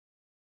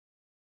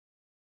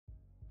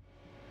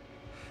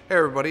Hey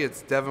everybody,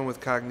 it's Devin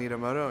with Cognito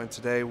Moto, and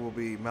today we'll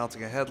be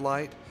mounting a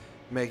headlight,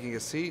 making a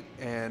seat,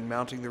 and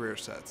mounting the rear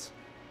sets.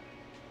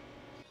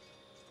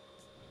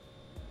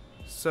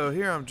 So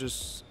here I'm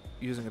just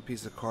using a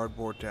piece of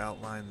cardboard to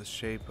outline the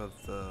shape of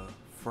the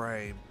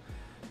frame.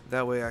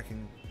 That way I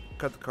can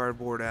cut the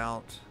cardboard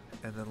out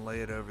and then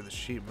lay it over the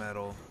sheet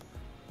metal,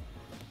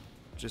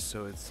 just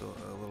so it's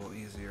a little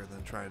easier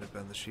than trying to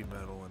bend the sheet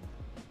metal and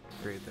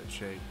create that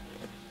shape.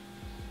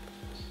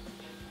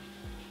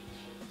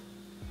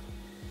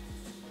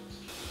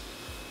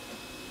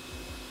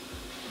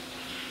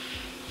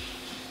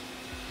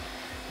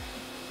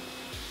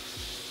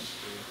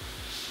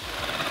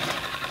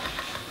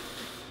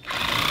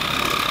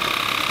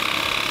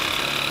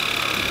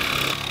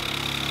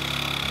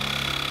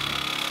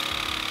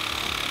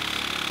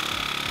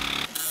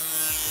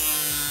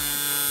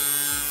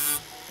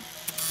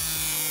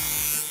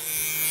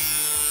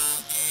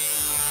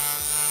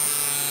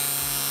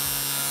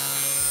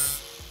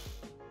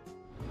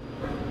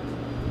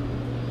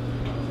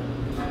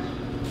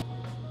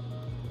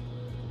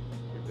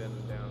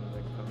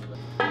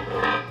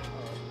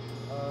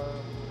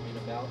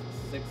 About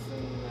 6.5.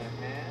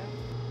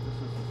 This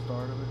is the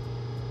start of it.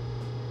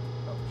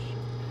 Oh shit.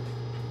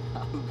 I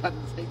was about to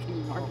say, can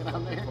you mark it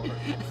on there?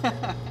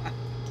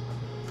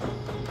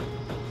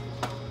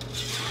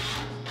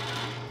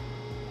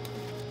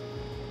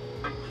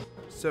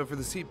 So for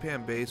the seat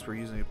pan base, we're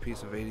using a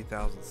piece of 80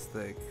 thousandths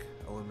thick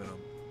aluminum.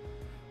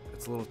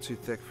 It's a little too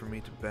thick for me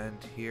to bend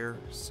here,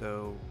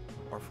 so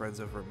our friends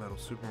over at Metal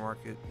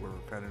Supermarket were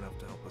kind enough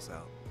to help us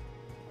out.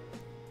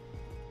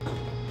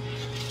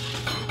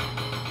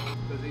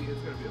 Because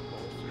it's going to be a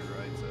bolster,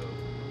 right? So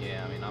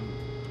Yeah, I mean, I'm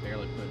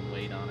barely putting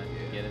weight on it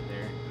to get it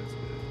there. That's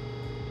good.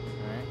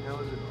 Alright. How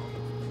is it on?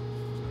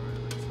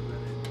 Alright, like, so that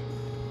it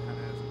kind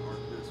of has an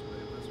arc this way,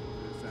 but we'll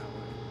do this that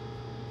way.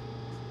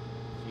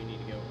 So you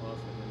need to go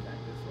up and then back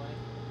this way?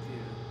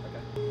 Yeah.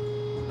 Okay.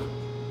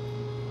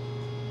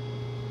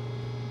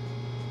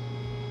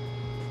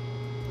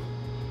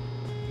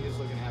 You just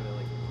looking to have it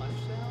like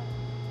punched out?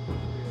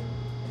 Yeah.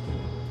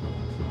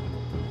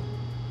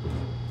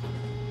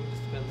 It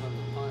just depends on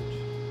the punch.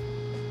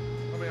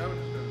 I mean, I would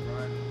just go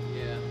grind it.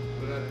 Yeah.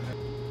 But I didn't have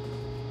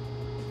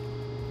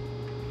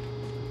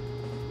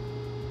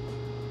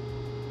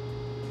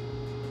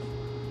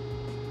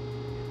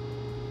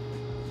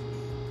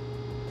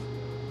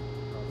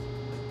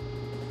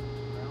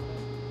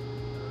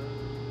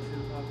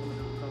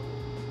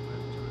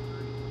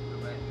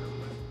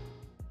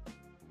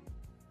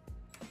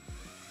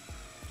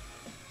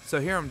So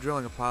here I'm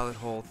drilling a pilot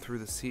hole through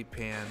the seat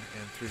pan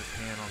and through the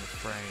pan on the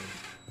frame.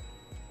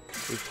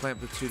 We've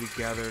clamped the two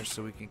together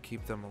so we can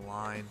keep them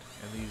aligned,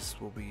 and these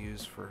will be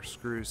used for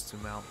screws to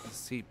mount the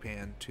seat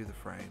pan to the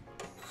frame.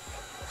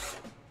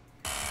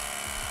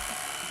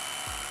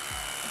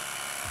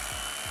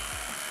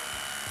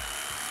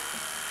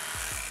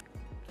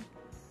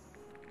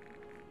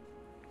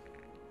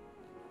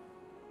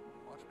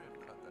 Watch me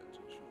cut that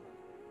too short.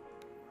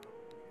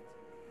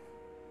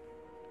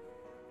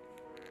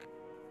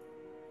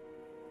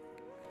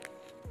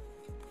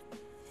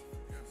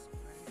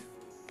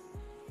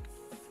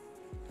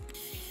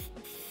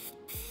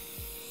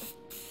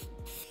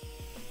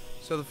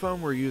 So the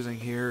foam we're using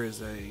here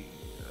is a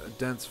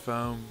dense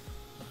foam.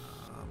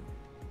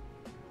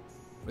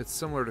 It's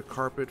similar to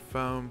carpet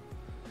foam,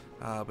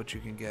 but you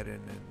can get it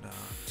in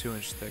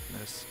 2-inch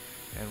thickness,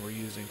 and we're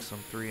using some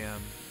 3M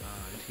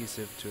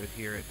adhesive to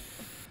adhere it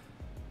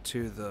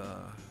to the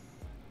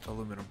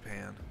aluminum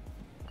pan.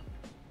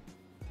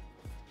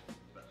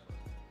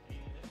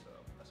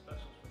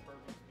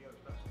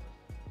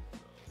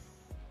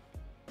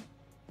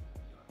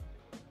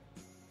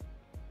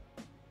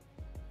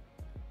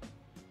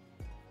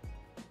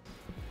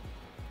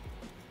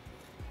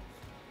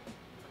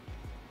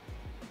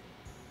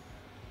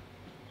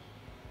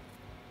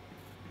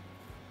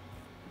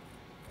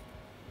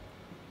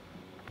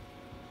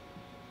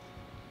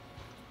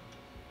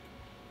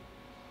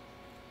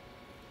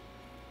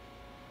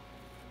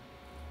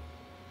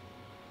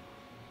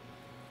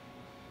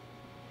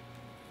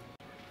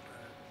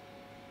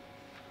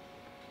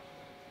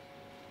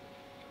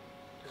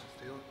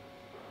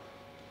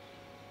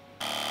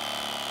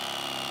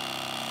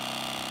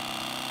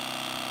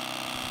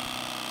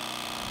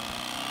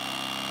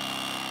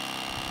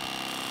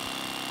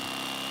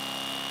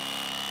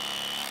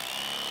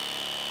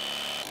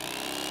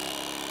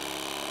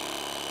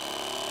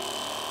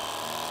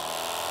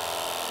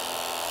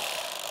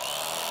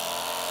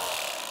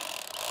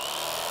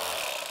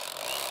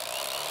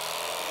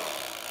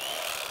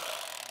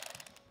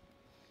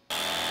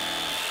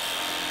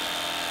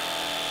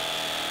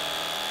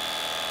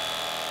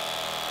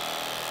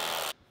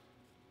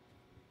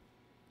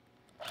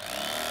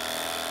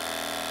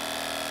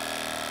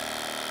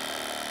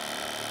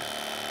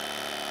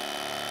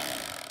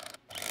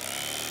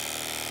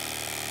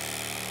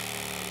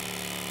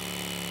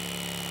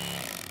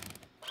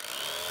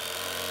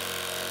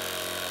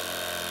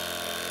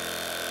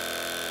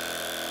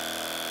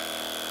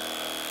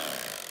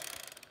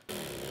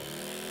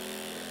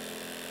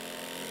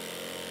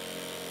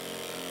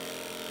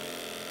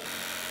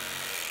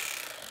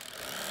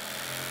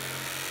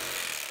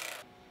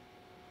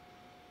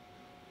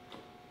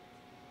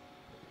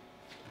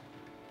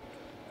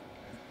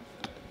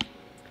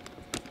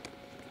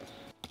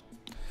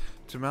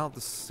 To mount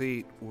the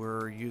seat,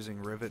 we're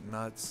using rivet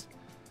nuts,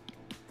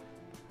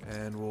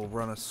 and we'll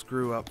run a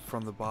screw up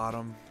from the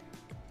bottom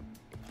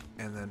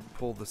and then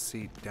pull the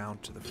seat down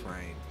to the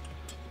frame.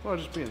 Well,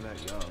 just being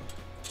that young.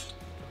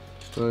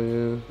 Oh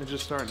yeah. And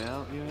just starting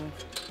out, you know?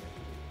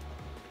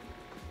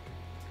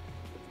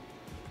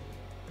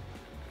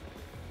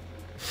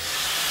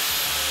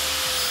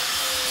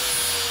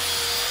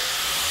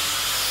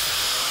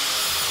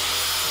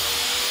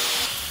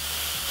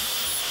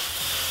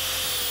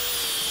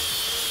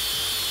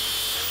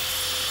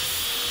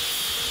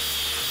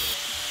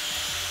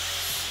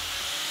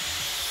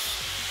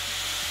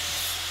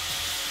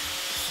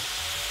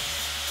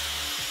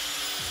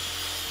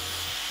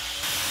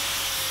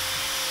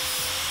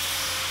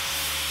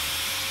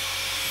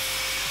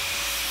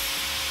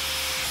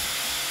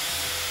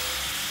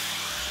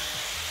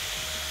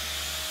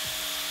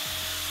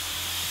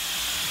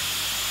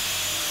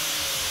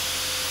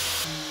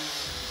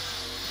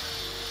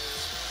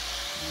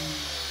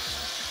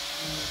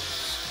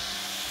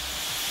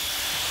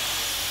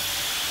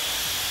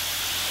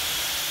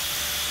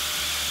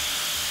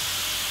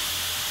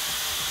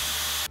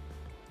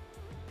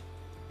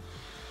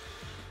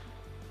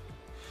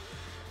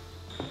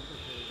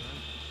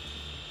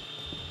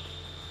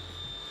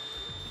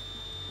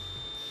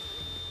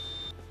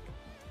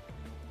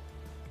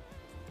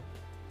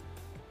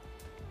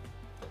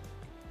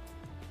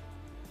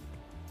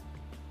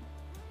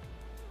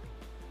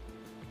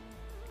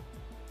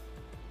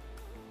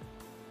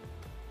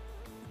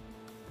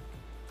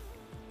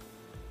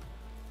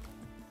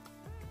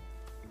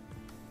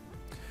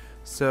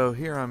 So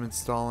here I'm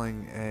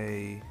installing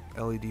a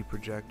LED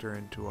projector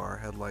into our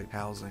headlight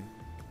housing.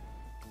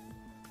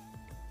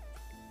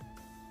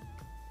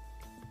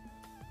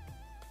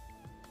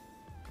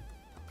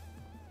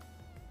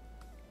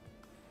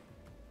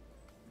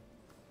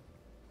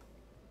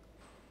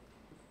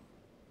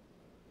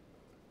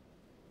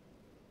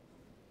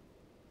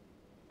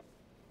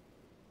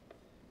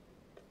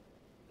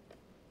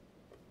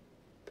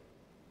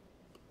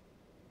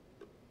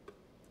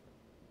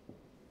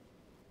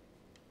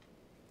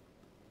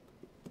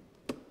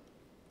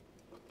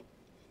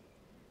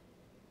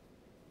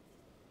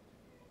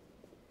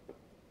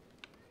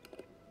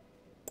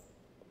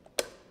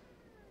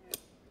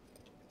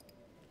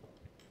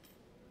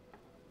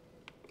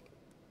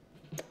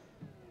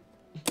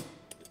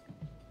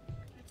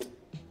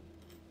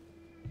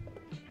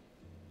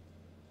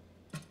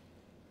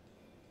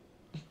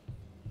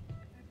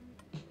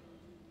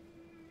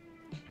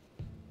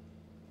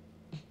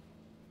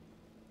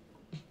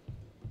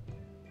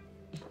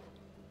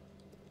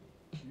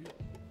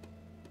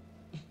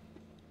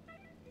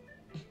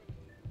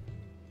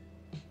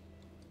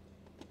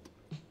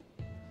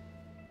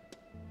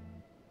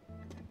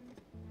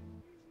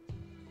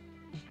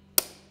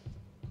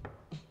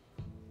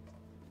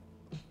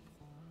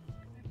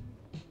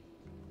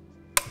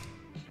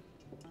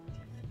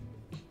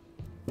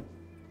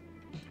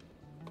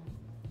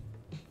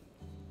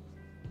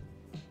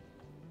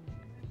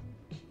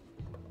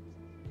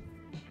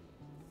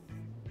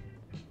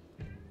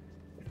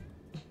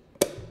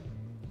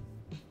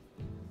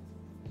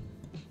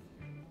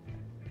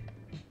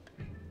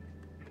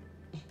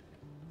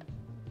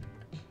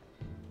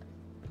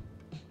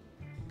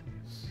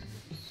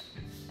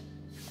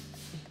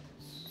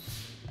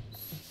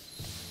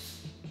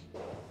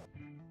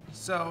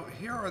 So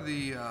here are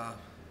the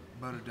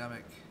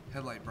Motodemic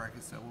headlight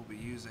brackets that we'll be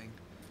using.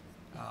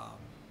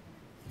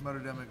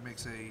 Motodemic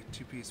makes a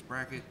two-piece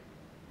bracket.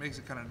 Makes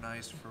it kind of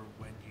nice for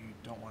when you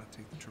don't want to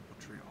take the triple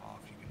tree off.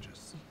 You can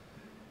just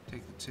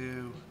take the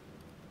two,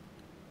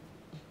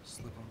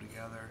 slip them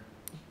together,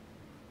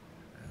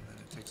 and then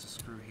it takes a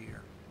screw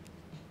here.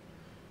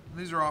 And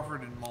these are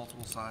offered in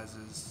multiple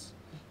sizes.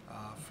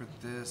 For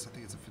this, I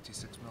think it's a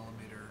 56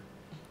 millimeter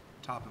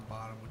top and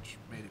bottom, which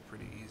made it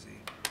pretty easy.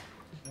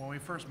 When we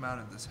first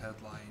mounted this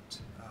headlight,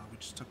 we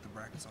just took the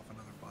brackets off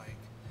another bike.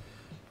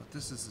 But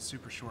this is a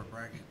super short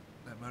bracket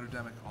that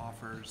Motodemic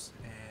offers,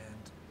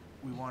 and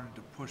we wanted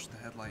to push the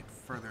headlight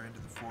further into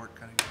the fork,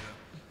 kind of get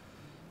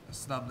a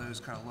snub nose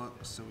kind of look,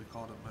 so we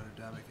called it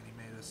Motodemic, and he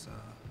made us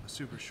a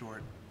super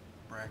short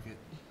bracket.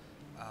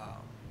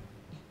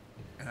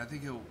 And I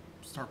think he'll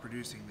start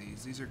producing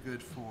these. These are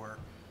good for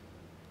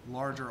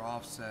larger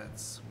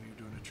offsets when you're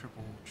doing a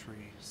triple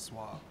tree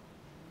swap,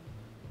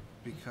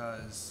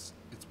 because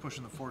it's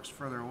pushing the forks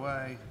further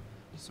away,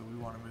 so we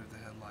want to move the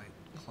headlight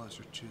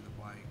closer to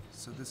the bike.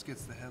 So this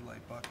gets the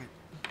headlight bucket.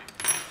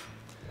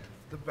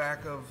 The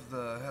back of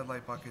the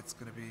headlight bucket's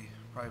going to be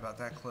probably about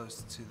that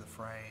close to the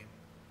frame,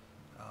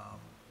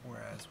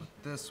 whereas with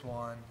this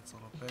one, it's a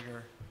little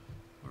bigger.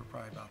 We're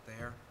probably about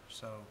there,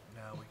 so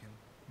now we can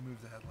move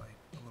the headlight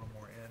a little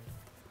more in.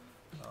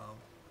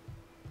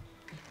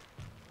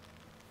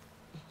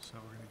 So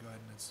we're going to go ahead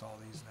and install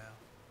these now.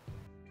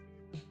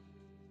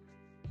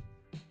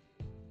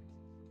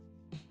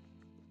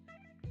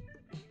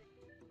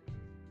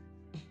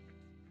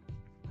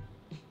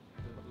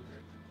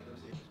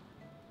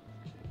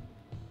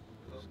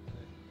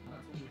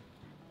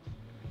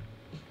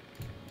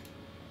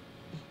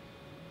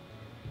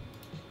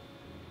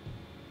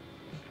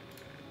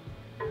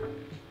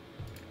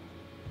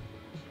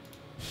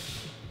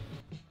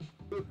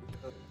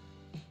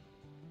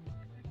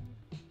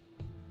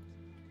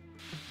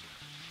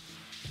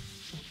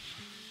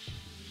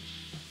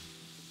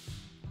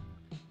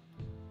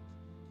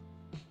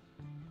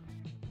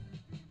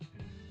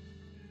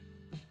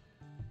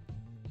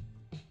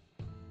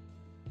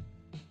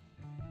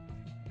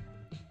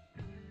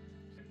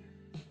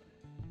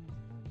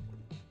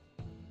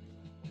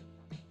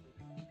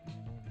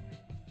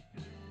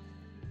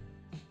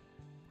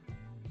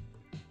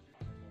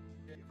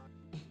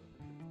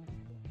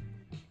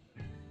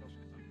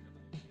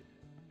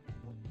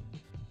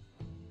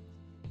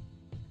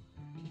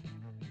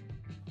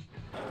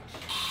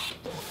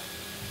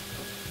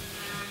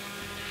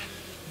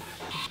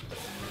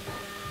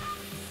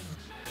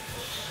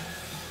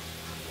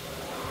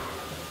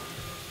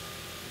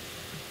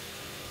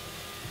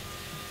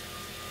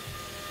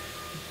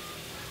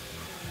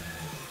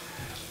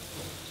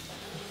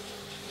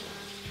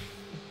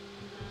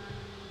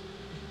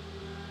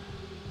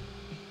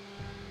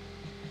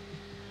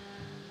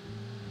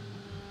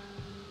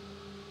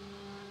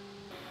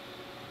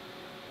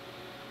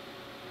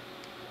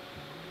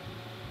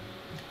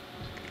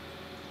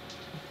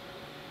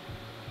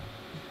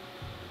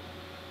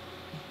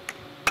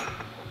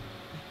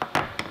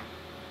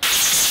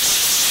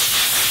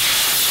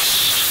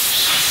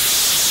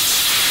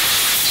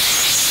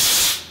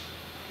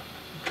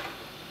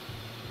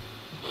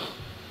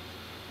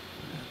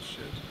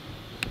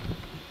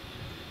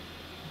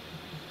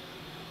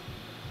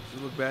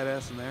 look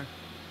badass in there.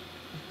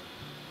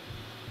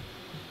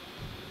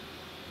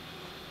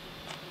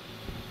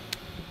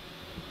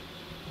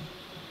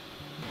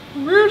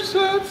 Rear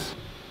sets.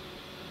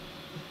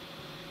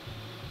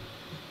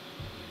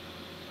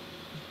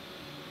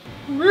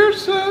 Rear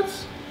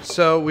sets.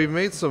 So we've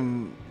made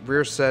some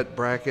rear set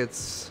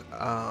brackets.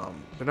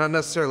 They're not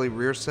necessarily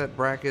rear set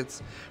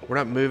brackets. We're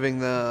not moving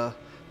the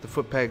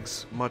foot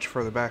pegs much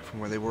further back from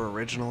where they were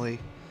originally.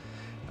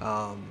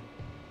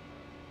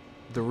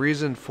 The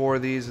reason for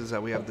these is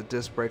that we have the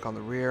disc brake on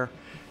the rear,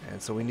 and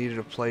so we needed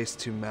a place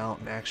to mount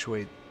and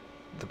actuate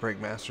the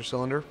brake master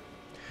cylinder.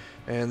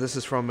 And this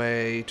is from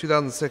a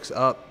 2006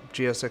 up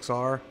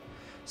GSXR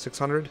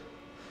 600.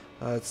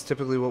 It's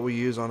typically what we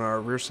use on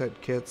our rear set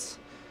kits.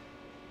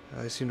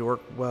 They seem to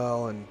work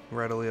well and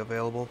readily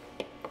available.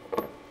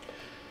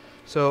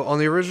 So on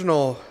the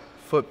original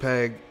foot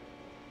peg,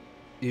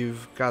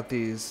 you've got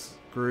these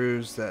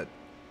grooves that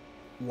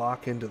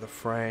lock into the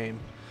frame.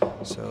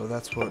 So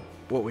that's what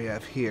we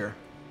have here.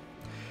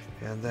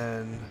 And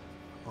then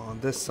on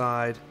this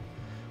side,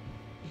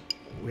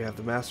 we have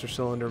the master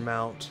cylinder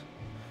mount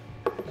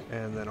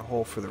and then a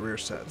hole for the rear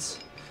sets.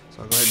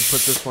 So I'll go ahead and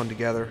put this one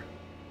together.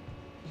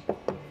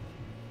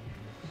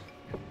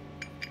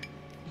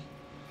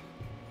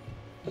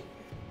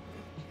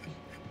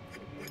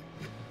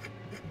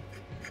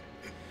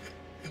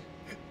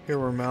 Here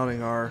we're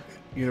mounting our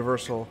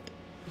universal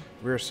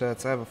rear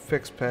sets. I have a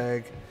fixed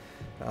peg.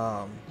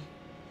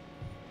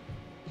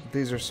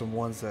 These are some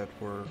ones that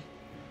were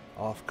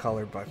off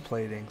colored by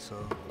plating, so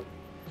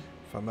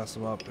if I mess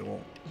them up, it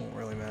won't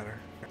really matter.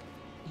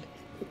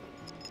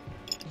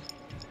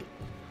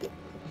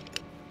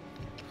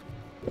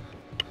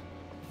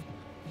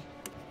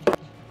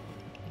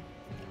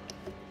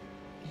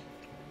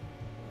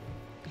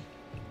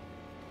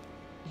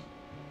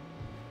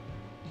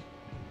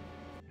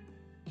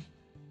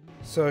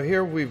 So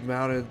here we've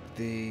mounted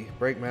the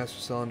brake master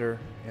cylinder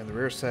and the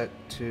rear set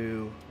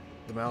to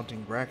the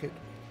mounting bracket.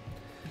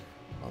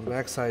 On the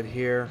back side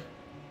here,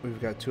 we've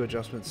got 2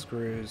 adjustment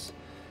screws.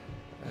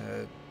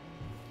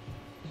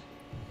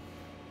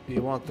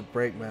 You want the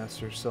brake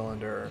master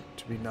cylinder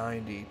to be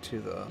 90 to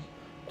the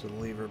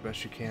lever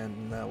best you can,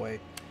 and that way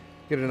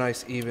get a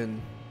nice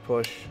even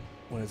push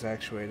when it's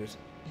actuated.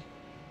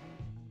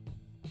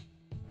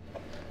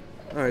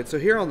 Alright, so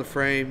here on the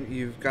frame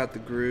you've got the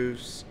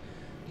grooves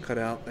cut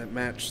out that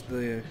match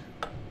the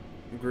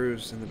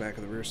grooves in the back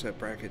of the rear set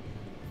bracket.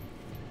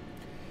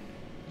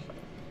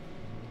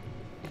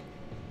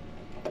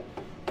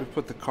 We've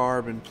put the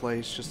carve in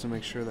place just to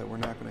make sure that we're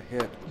not going to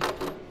hit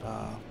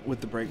with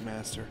the brake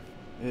master.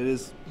 It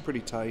is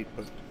pretty tight,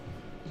 but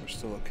we're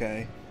still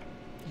okay.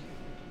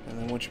 And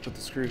then once you put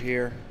the screw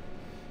here,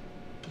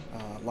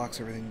 locks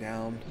everything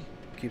down,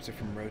 keeps it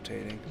from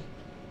rotating.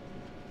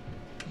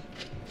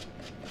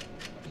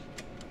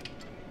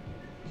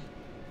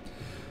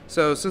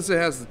 So since it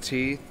has the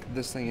teeth,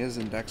 this thing is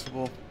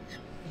indexable.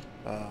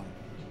 I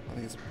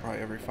think it's probably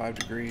every 5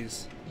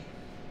 degrees.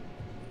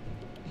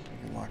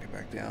 You can lock it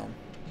back down.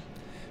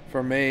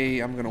 For me,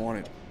 I'm going to want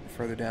it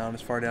further down, as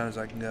far down as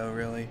I can go,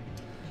 really.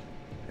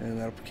 And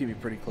that'll keep me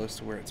pretty close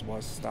to where it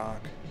was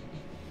stock,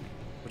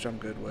 which I'm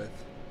good with.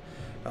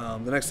 The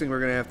next thing we're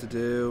going to have to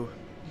do,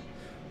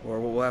 or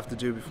what we'll have to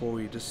do before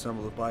we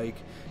disassemble the bike,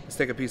 is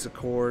take a piece of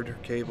cord or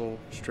cable,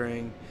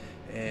 string,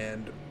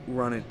 and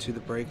run it to the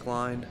brake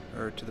line,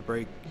 or to the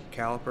brake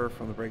caliper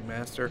from the brake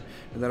master,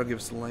 and that'll give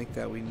us the length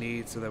that we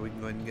need so that we can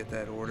go ahead and get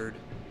that ordered.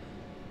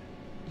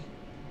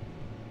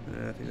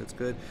 And I think that's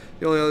good.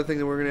 The only other thing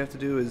that we're going to have to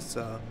do is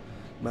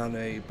mount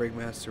a brake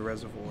master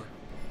reservoir.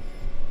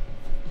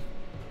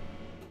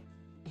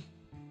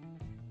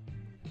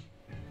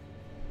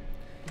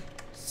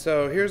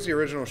 So here's the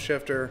original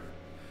shifter.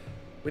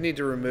 We need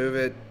to remove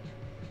it.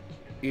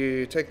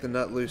 You take the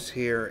nut loose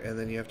here and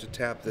then you have to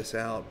tap this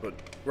out, but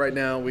right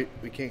now we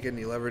can't get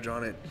any leverage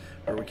on it,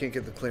 or we can't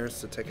get the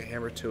clearance to take a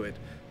hammer to it,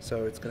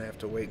 so it's going to have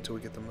to wait until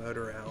we get the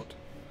motor out.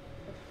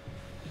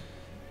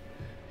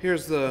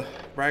 Here's the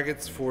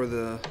brackets for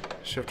the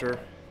shifter.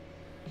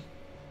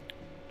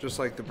 Just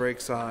like the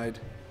brake side,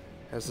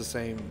 has the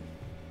same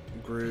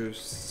grooves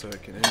so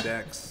it can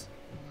index.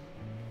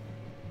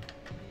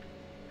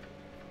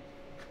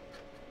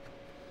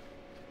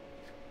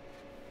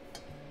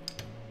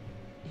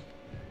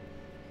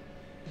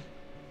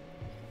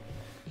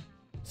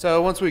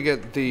 So once we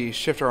get the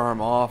shifter arm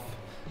off,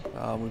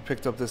 we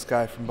picked up this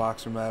guy from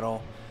Boxer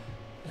Metal,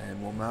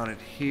 and we'll mount it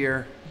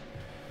here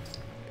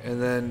and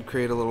then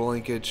create a little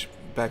linkage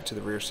back to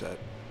the rear set.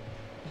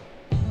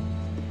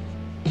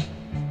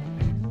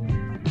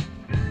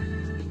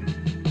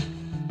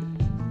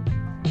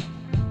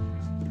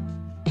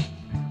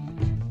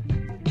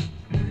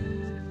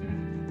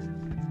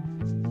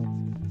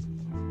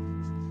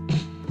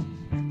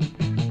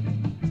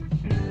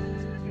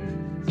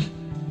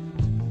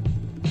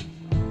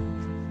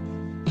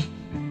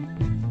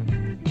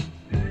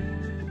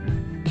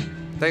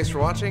 Thanks for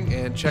watching,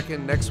 and check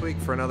in next week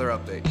for another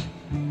update.